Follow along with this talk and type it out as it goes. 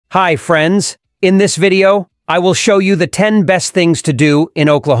Hi friends, in this video, I will show you the 10 best things to do in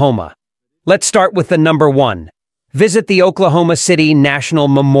Oklahoma. Let's start with the number 1. Visit the Oklahoma City National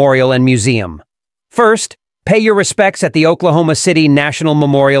Memorial and Museum. First, pay your respects at the Oklahoma City National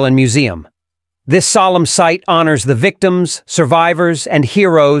Memorial and Museum. This solemn site honors the victims, survivors, and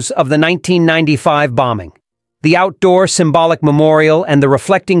heroes of the 1995 bombing. The outdoor symbolic memorial and the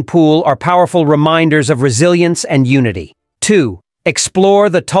reflecting pool are powerful reminders of resilience and unity. 2.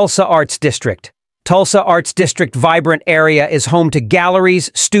 Explore the Tulsa Arts District. Tulsa Arts District vibrant area is home to galleries,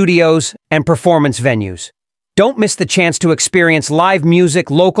 studios, and performance venues. Don't miss the chance to experience live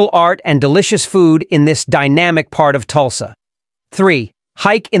music, local art, and delicious food in this dynamic part of Tulsa. 3.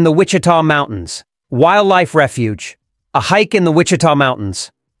 Hike in the Wichita Mountains. Wildlife Refuge. A hike in the Wichita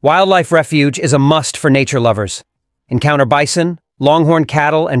Mountains. Wildlife Refuge is a must for nature lovers. Encounter bison, longhorn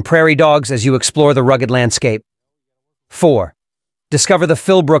cattle, and prairie dogs as you explore the rugged landscape. 4. Discover the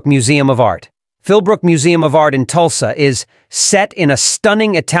Philbrook Museum of Art. Philbrook Museum of Art in Tulsa is set in a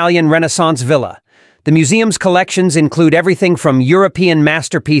stunning Italian Renaissance villa. The museum's collections include everything from European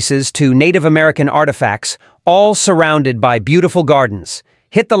masterpieces to Native American artifacts, all surrounded by beautiful gardens.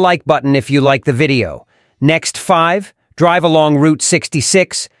 Hit the like button if you like the video. Next, 5. Drive along Route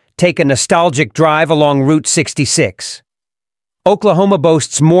 66. Take a nostalgic drive along Route 66. Oklahoma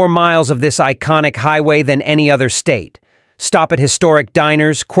boasts more miles of this iconic highway than any other state. Stop at historic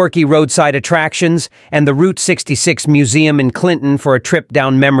diners, quirky roadside attractions, and the Route 66 Museum in Clinton for a trip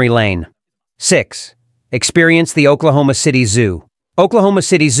down memory lane. 6. Experience the Oklahoma City Zoo. Oklahoma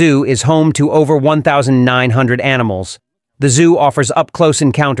City Zoo is home to over 1,900 animals. The zoo offers up-close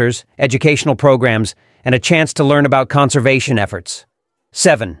encounters, educational programs, and a chance to learn about conservation efforts.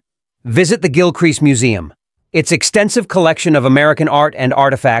 7. Visit the Gilcrease Museum. Its extensive collection of American art and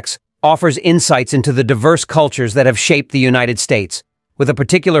artifacts offers insights into the diverse cultures that have shaped the United States, with a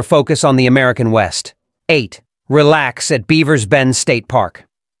particular focus on the American West. 8. Relax at Beavers Bend State Park.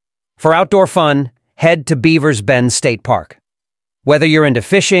 For outdoor fun, head to Beavers Bend State Park. Whether you're into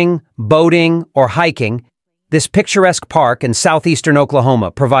fishing, boating, or hiking, this picturesque park in southeastern Oklahoma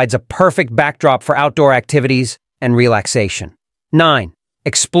provides a perfect backdrop for outdoor activities and relaxation. 9.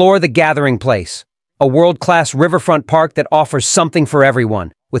 Explore the Gathering Place, a world-class riverfront park that offers something for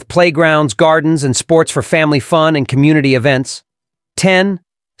everyone, with playgrounds, gardens, and sports for family fun and community events. 10.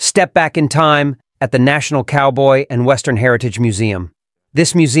 Step back in time at the National Cowboy and Western Heritage Museum.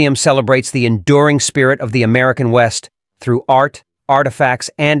 This museum celebrates the enduring spirit of the American West through art, artifacts,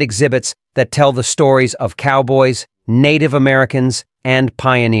 and exhibits that tell the stories of cowboys, Native Americans, and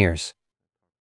pioneers.